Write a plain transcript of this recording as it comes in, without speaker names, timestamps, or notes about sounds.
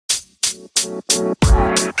How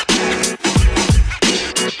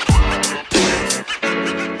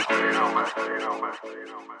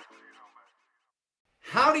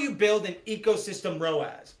do you build an ecosystem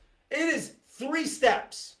ROAS? It is 3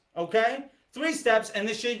 steps, okay? 3 steps, and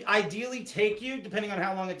this should ideally take you, depending on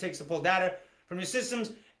how long it takes to pull data from your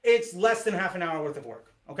systems, it's less than half an hour worth of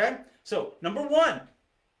work, okay? So, number 1,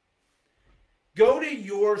 go to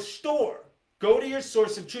your store. Go to your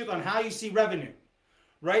source of truth on how you see revenue,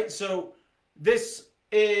 right? So, this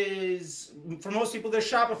is, for most people, their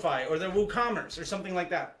Shopify or their WooCommerce or something like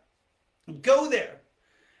that. Go there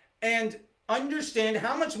and understand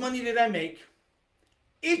how much money did I make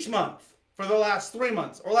each month for the last 3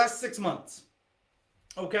 months or last 6 months.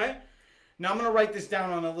 Okay? Now I'm going to write this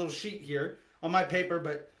down on a little sheet here on my paper,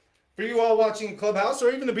 but for you all watching in Clubhouse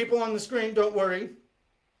or even the people on the screen, don't worry.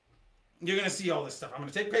 You're going to see all this stuff. I'm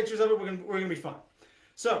going to take pictures of it. We're going to be fine.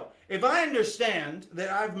 So if I understand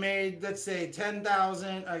that I've made, let's say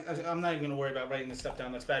 10,000, I'm not even going to worry about writing this stuff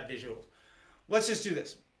down. That's bad visuals. Let's just do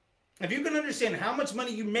this. If you can understand how much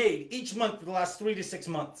money you made each month for the last 3 to 6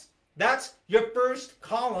 months, that's your first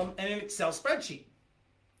column in an Excel spreadsheet.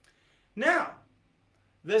 Now,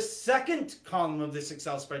 the second column of this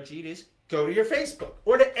Excel spreadsheet is go to your Facebook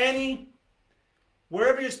or to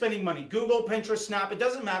wherever you're spending money. Google, Pinterest, Snap, it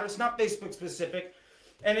doesn't matter. It's not Facebook specific,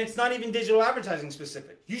 and it's not even digital advertising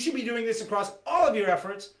specific. You should be doing this across all of your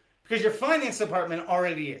efforts because your finance department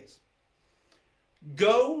already is.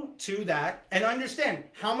 Go to that and understand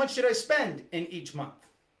how much should I spend in each month,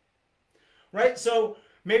 right? So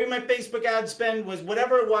maybe my Facebook ad spend was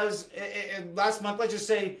whatever it was last month. Let's just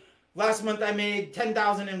say last month I made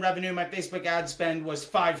 10,000 in revenue. My Facebook ad spend was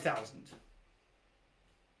 5,000.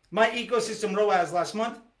 My ecosystem ROAS last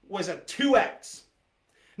month was a 2x.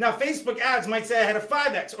 Now Facebook ads might say I had a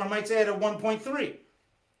 5x or might say I had a 1.3.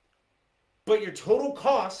 But your total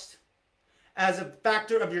cost as a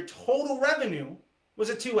factor of your total revenue was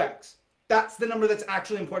a 2x. That's the number that's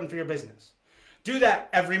actually important for your business. Do that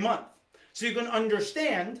every month so you can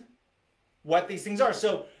understand what these things are.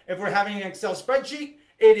 So if we're having an Excel spreadsheet,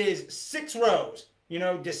 it is 6 rows,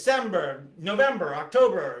 December, November,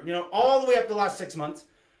 October, all the way up to the last 6 months.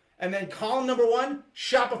 And then column number 1,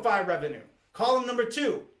 Shopify revenue. Column number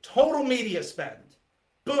 2, total media spend.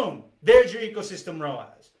 Boom, there's your ecosystem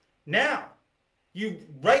ROAS. Now, you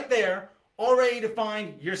right there already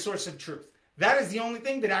defined your source of truth. That is the only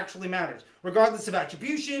thing that actually matters. Regardless of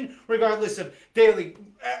attribution, regardless of daily,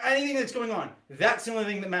 anything that's going on. That's the only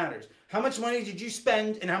thing that matters. How much money did you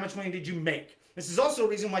spend and how much money did you make? This is also a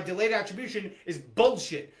reason why delayed attribution is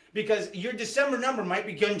bullshit. Because your December number might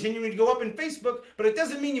be continuing to go up in Facebook, but it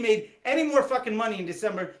doesn't mean you made any more fucking money in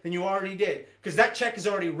December than you already did. Because that check is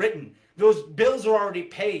already written. Those bills are already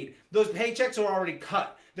paid. Those paychecks are already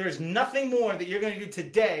cut. There's nothing more that you're going to do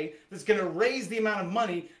today that's going to raise the amount of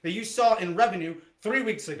money that you saw in revenue 3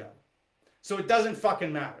 weeks ago. So it doesn't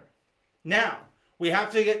fucking matter. Now, we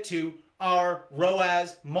have to get to our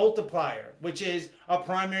ROAS multiplier, which is a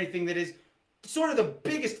primary thing that is sort of the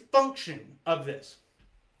biggest function of this.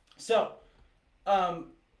 So, the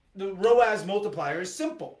ROAS multiplier is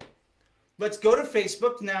simple. Let's go to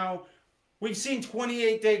Facebook. Now, we've seen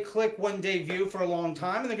 28-day click, 1-day view for a long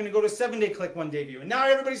time, and they're going to go to 7-day click, 1-day view. And now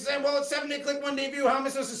everybody's saying, well, it's 7-day click, 1-day view. How am I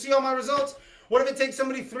supposed to see all my results? What if it takes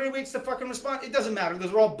somebody 3 weeks to fucking respond? It doesn't matter.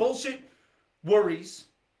 Those are all bullshit worries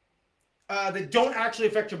that don't actually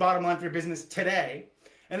affect your bottom line for your business today.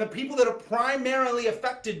 And the people that are primarily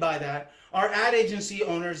affected by that are ad agency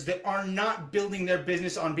owners that are not building their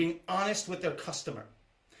business on being honest with their customer.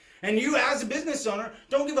 And you as a business owner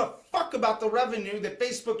don't give a fuck about the revenue that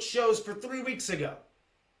Facebook shows for 3 weeks ago.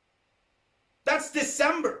 That's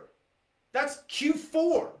December. That's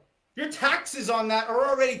Q4. Your taxes on that are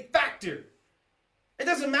already factored. It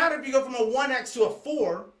doesn't matter if you go from a 1x to a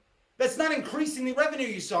 4. That's not increasing the revenue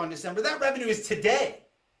you saw in December. That revenue is today.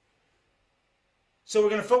 So we're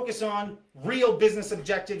going to focus on real business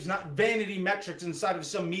objectives, not vanity metrics inside of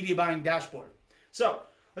some media buying dashboard. So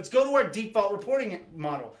let's go to our default reporting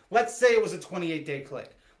model. Let's say it was a 28-day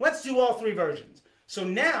click. Let's do all 3 versions. So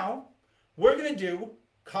now we're going to do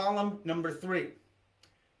column number 3.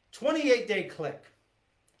 28-day click,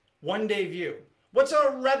 1-day view. What's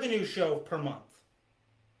our revenue show per month?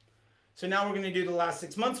 So now we're going to do the last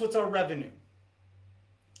 6 months. What's our revenue?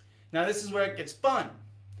 Now this is where it gets fun.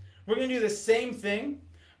 We're going to do the same thing,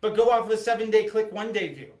 but go off of a 7-day click,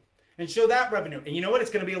 1-day view and show that revenue. And you know what?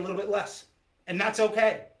 It's going to be a little bit less. And that's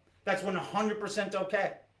okay. That's 100%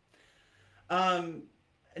 okay. And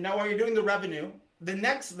now while you're doing the revenue, the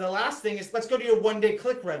last thing is let's go to your 1-day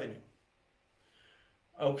click revenue.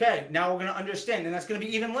 Okay, now we're going to understand, and that's going to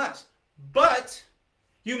be even less. But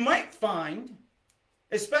you might find,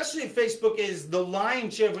 especially if Facebook is the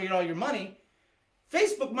lion's share of where you get all your money,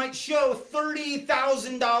 Facebook might show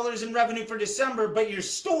 $30,000 in revenue for December, but your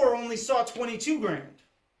store only saw 22 grand.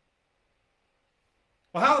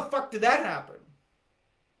 Well, how the fuck did that happen?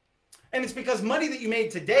 And it's because money that you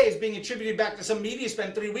made today is being attributed back to some media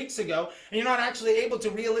spend 3 weeks ago, and you're not actually able to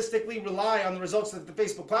realistically rely on the results that the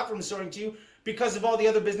Facebook platform is showing to you because of all the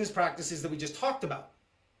other business practices that we just talked about.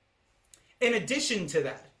 In addition to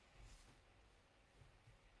that,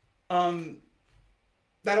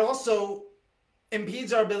 that also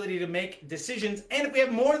impedes our ability to make decisions. And if we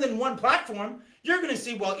have more than one platform, you're going to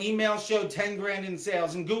see, well, email showed 10 grand in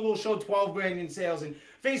sales, and Google showed 12 grand in sales, and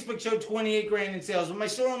Facebook showed 28 grand in sales, but my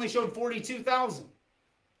store only showed 42,000.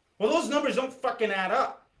 Well, those numbers don't fucking add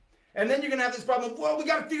up. And then you're going to have this problem of, well, we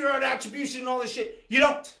got to figure out attribution and all this shit. You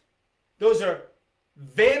don't. Those are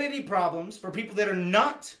vanity problems for people that are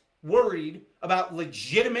not worried about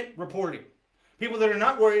legitimate reporting. People that are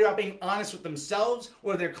not worried about being honest with themselves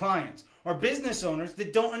or their clients. Or business owners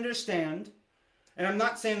that don't understand. And I'm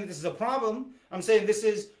not saying that this is a problem. I'm saying this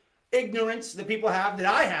is ignorance that people have, that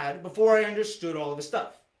I had before I understood all of this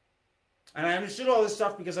stuff. And I understood all this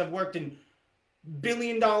stuff because I've worked in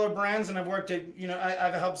billion-dollar brands, and I've worked at,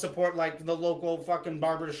 I've helped support like the local fucking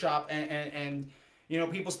barber shop and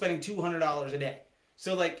people spending $200 a day.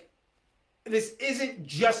 So like, this isn't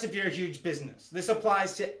just if you're a huge business. This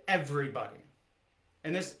applies to everybody.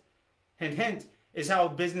 And this, hint, is how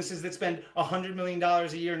businesses that spend $100 million a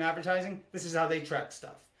year in advertising, this is how they track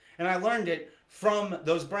stuff. And I learned it from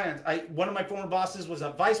those brands. One of my former bosses was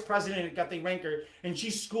a vice president at Got the Ranker, and she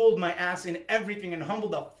schooled my ass in everything and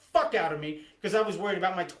humbled the fuck out of me because I was worried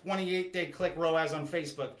about my 28-day click ROAS on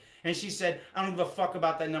Facebook. And she said, I don't give a fuck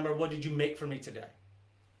about that number. What did you make for me today?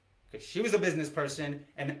 Because she was a business person,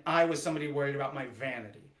 and I was somebody worried about my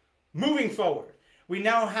vanity. Moving forward, we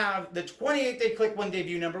now have the 28-day click one-day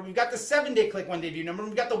view number. We've got the 7-day click one-day view number.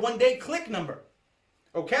 We've got the one-day click number.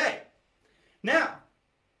 Okay. Now,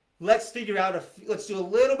 let's figure out, let's do a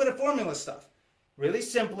little bit of formula stuff. Really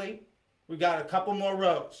simply, we got a couple more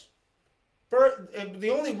rows. The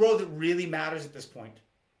only row that really matters at this point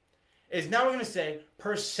is now we're going to say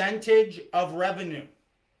percentage of revenue.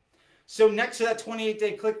 So next to that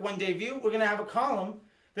 28-day click one-day view, we're going to have a column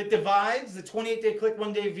that divides the 28-day click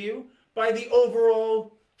one-day view by the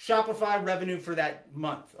overall Shopify revenue for that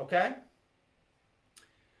month, okay?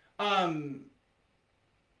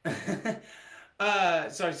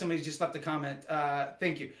 Sorry, somebody just left a comment.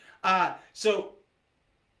 Thank you. So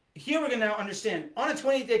here we're going to now understand, on a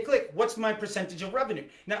 28-day click, what's my percentage of revenue?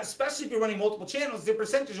 Now, especially if you're running multiple channels, the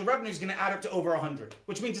percentage of revenue is going to add up to over 100,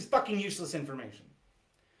 which means it's fucking useless information.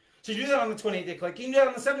 So you do that on the 28-day click, you can do that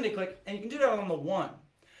on the 7-day click, and you can do that on the 1.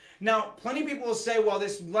 Now, plenty of people will say, well,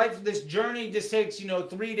 this journey just takes,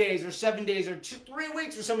 3 days or 7 days or 3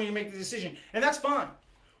 weeks for someone to make the decision. And that's fine.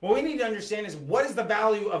 What we need to understand is, what is the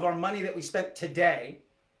value of our money that we spent today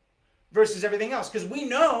versus everything else? Because we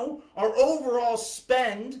know our overall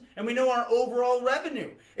spend and we know our overall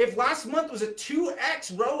revenue. If last month was a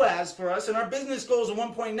 2x ROAS for us and our business goals are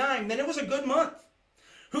 1.9, then it was a good month.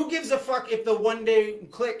 Who gives a fuck if the one-day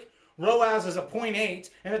click ROAS is a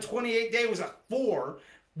 0.8 and the 28-day was a 4?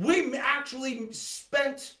 We actually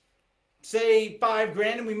spent, say, 5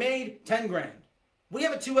 grand and we made 10 grand. We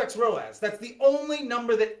have a 2x ROAS. That's the only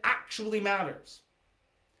number that actually matters.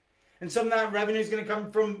 And some of that revenue is going to come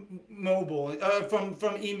from mobile, from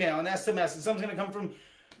email and SMS, and some's going to come from,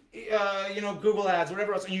 Google Ads,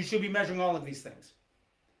 whatever else. And you should be measuring all of these things.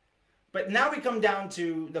 But now we come down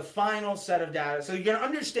to the final set of data. So you're going to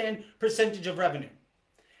understand percentage of revenue.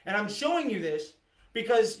 And I'm showing you this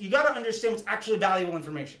because you got to understand what's actually valuable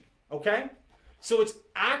information, okay? So it's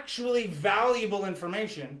actually valuable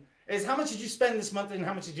information is how much did you spend this month and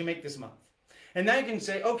how much did you make this month? And now you can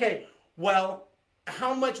say, okay, well,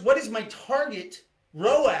 what is my target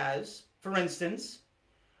ROAS, for instance?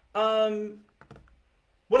 What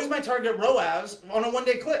is my target ROAS on a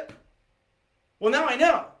one-day click? Well, now I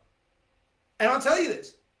know. And I'll tell you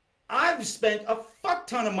this. I've spent a fuck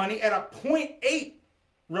ton of money at a 0.8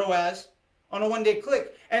 ROAS on a one-day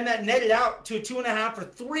click, and that netted out to a 2.5 or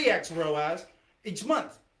 3x ROAS each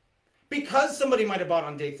month. Because somebody might have bought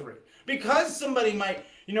on day 3. Because somebody might,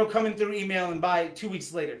 come in through email and buy 2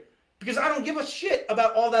 weeks later. Because I don't give a shit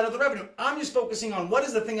about all that other revenue. I'm just focusing on what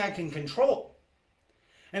is the thing I can control.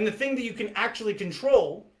 And the thing that you can actually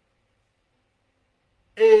control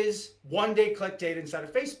is one-day click data inside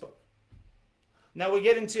of Facebook. Now we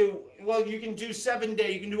get into, well, you can do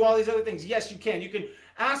 7-day, you can do all these other things. Yes, you can. You can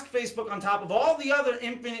ask Facebook on top of all the other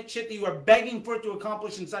infinite shit that you are begging for it to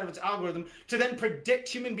accomplish inside of its algorithm to then predict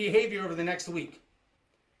human behavior over the next week.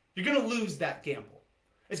 You're going to lose that gamble.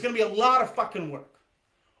 It's going to be a lot of fucking work.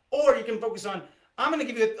 Or you can focus on, I'm going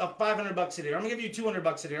to give you a $500 today. Or I'm going to give you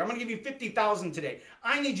 $200 today. Or I'm going to give you 50,000 today.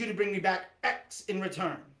 I need you to bring me back X in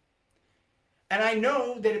return. And I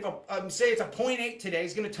know that if say it's a 0.8 today,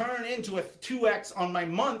 it's going to turn into a 2X on my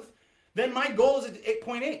month, then my goal is at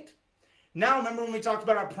 8.8. Now, remember when we talked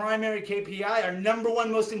about our primary KPI, our number one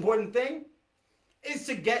most important thing is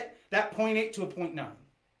to get that 0.8 to a 0.9.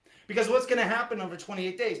 Because what's going to happen over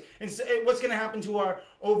 28 days? And what's going to happen to our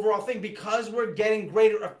overall thing? Because we're getting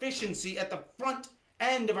greater efficiency at the front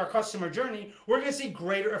end of our customer journey, we're going to see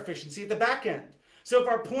greater efficiency at the back end. So if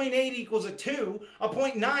our 0.8 equals a 2, a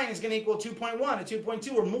 0.9 is going to equal 2.1, a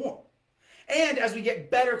 2.2 or more. And as we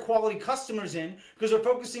get better quality customers in, because we're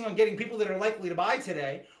focusing on getting people that are likely to buy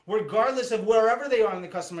today, regardless of wherever they are in the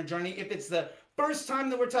customer journey, if it's the first time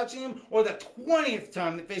that we're touching them or the 20th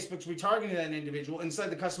time that Facebook's retargeting that individual inside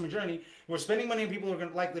the customer journey, we're spending money on people who are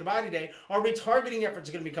likely to buy today, our retargeting efforts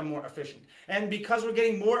are going to become more efficient. And because we're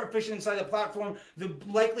getting more efficient inside the platform, the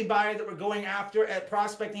likely buyer that we're going after at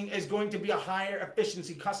prospecting is going to be a higher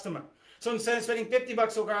efficiency customer. So instead of spending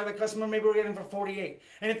 $50 to acquire the customer, maybe we're getting for 48.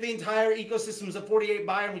 And if the entire ecosystem is a 48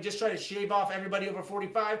 buyer and we just try to shave off everybody over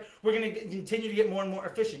 45, we're going to continue to get more and more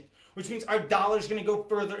efficient. Which means our dollar is going to go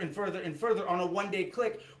further and further and further on a one-day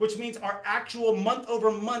click, which means our actual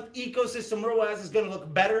month-over-month ecosystem ROAS is going to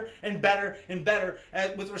look better and better and better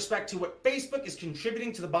with respect to what Facebook is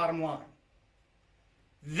contributing to the bottom line.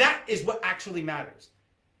 That is what actually matters.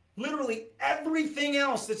 Literally everything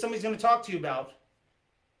else that somebody's going to talk to you about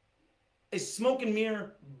is smoke and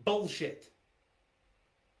mirror bullshit.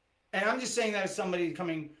 And I'm just saying that as somebody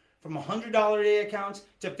coming from $100 a day accounts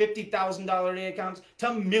to $50,000 a day accounts to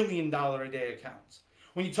 $1 million a day accounts.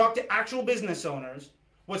 When you talk to actual business owners,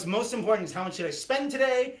 what's most important is how much should I spend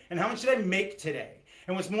today and how much should I make today.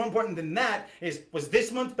 And what's more important than that is, was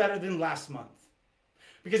this month better than last month?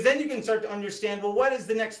 Because then you can start to understand, well, what is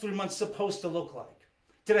the next 3 months supposed to look like?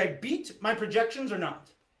 Did I beat my projections or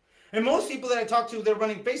not? And most people that I talk to that are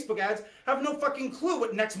running Facebook ads have no fucking clue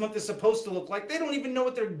what next month is supposed to look like. They don't even know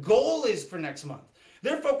what their goal is for next month.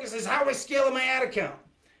 Their focus is how I scale my ad account.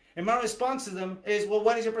 And my response to them is, well,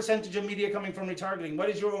 what is your percentage of media coming from retargeting? What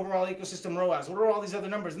is your overall ecosystem ROAS? What are all these other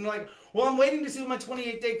numbers? And they're like, well, I'm waiting to see what my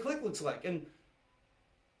 28-day click looks like. And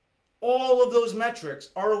all of those metrics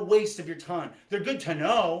are a waste of your time. They're good to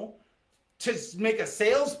know to make a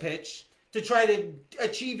sales pitch to try to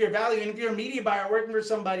achieve your value. And if you're a media buyer working for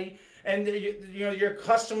somebody and your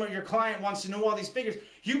customer, your client wants to know all these figures,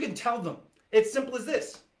 you can tell them. It's simple as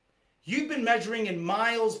this. You've been measuring in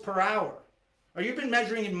miles per hour, or you've been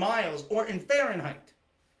measuring in miles or in Fahrenheit.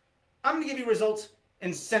 I'm going to give you results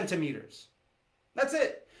in centimeters. That's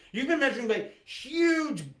it. You've been measuring by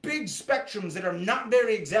huge, big spectrums that are not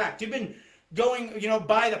very exact. You've been going,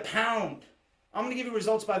 by the pound. I'm going to give you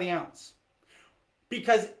results by the ounce.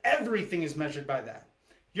 Because everything is measured by that.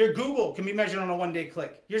 Your Google can be measured on a one-day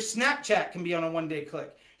click. Your Snapchat can be on a one-day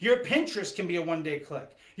click. Your Pinterest can be a one-day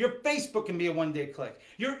click. Your Facebook can be a one-day click.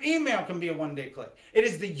 Your email can be a one-day click. It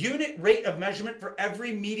is the unit rate of measurement for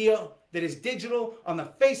every media that is digital on the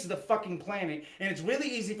face of the fucking planet. And it's really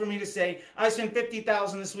easy for me to say, I spent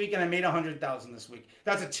 $50,000 this week and I made $100,000 this week.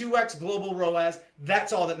 That's a 2x global ROAS.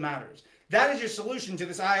 That's all that matters. That is your solution to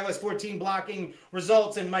this iOS14 blocking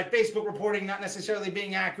results and my Facebook reporting not necessarily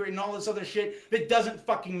being accurate and all this other shit that doesn't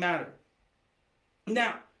fucking matter.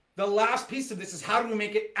 Now, the last piece of this is how do we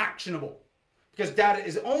make it actionable? Because data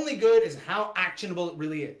is only good as how actionable it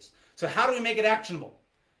really is. So how do we make it actionable?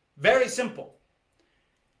 Very simple.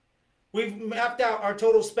 We've mapped out our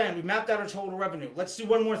total spend. We've mapped out our total revenue. Let's do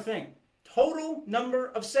one more thing. Total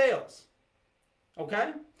number of sales.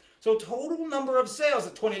 Okay? So total number of sales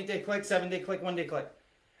at 28-day click, 7-day click, 1-day click.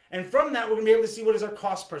 And from that, we're going to be able to see what is our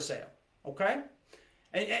cost per sale. Okay?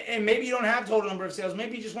 And maybe you don't have total number of sales.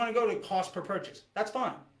 Maybe you just want to go to cost per purchase. That's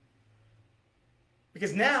fine.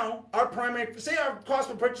 Because now, say our cost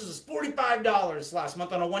per purchase is $45 last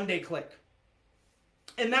month on a 1-day click.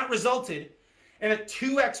 And that resulted in a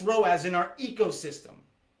 2x ROAS in our ecosystem.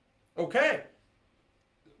 Okay.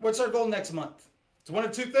 What's our goal next month? It's one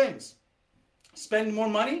of two things. Spend more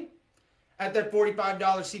money at that $45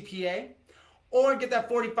 CPA, or get that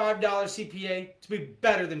 $45 CPA to be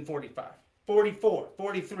better than 45, 44,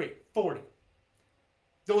 43, 40.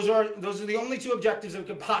 Those are the only two objectives that we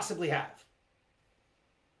could possibly have.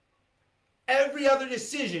 Every other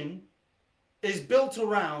decision is built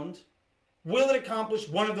around, will it accomplish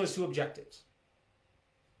one of those two objectives?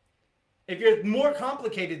 If you're more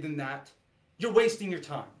complicated than that, you're wasting your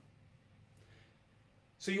time.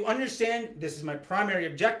 So you understand, this is my primary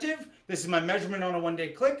objective, this is my measurement on a one-day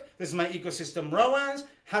click, this is my ecosystem ROAS.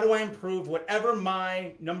 How do I improve whatever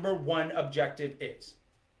my number one objective is?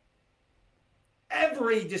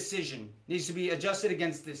 Every decision needs to be adjusted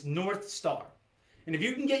against this North Star. And if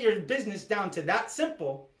you can get your business down to that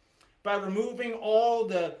simple, by removing all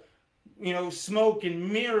the, smoke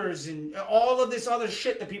and mirrors and all of this other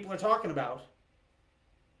shit that people are talking about,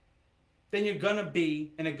 then you're gonna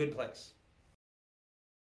be in a good place.